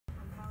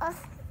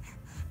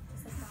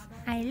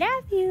I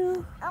love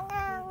you.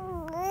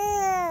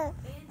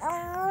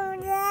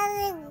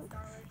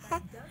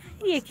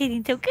 You're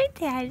getting so good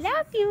there. I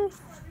love you.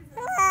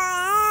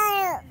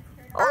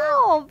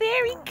 Oh,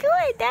 very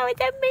good. That was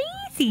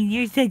amazing.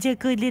 You're such a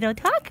good little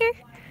talker.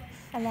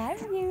 I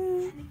love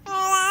you.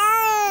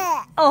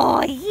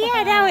 Oh,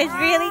 yeah, that was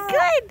really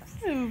good.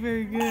 Oh,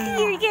 very good.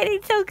 You're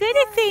getting so good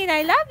at saying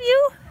I love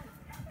you.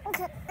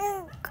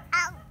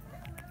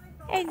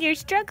 And you're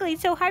struggling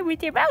so hard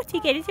with your mouth to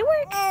get it to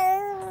work.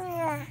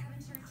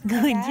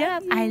 Good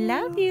job. I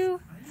love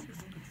you.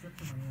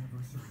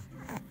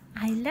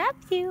 I love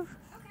you.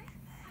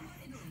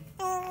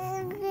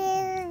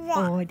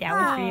 Oh, that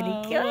was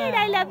really good.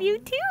 I love you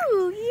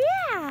too.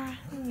 Yeah.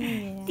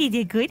 Did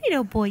a good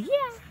little boy.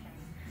 Yeah.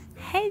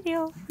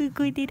 Hello,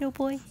 good little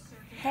boy.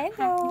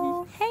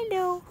 Hello.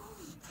 Hello.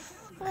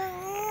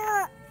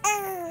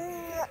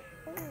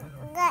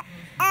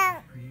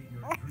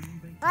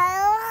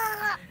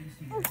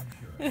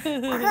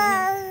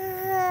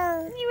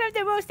 You have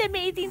the most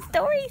amazing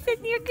stories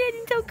and you're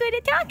getting so good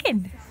at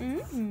talking.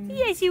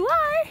 Yes, you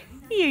are.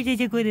 You're such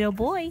a good little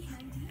boy.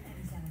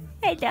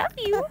 I love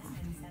you.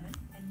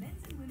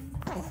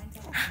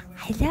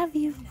 I love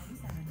you.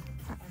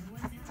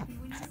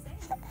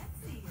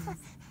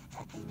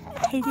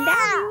 I love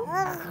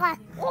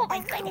you. Oh my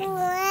goodness.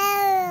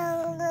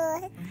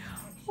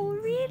 Oh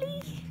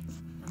really?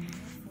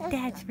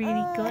 That's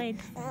really good.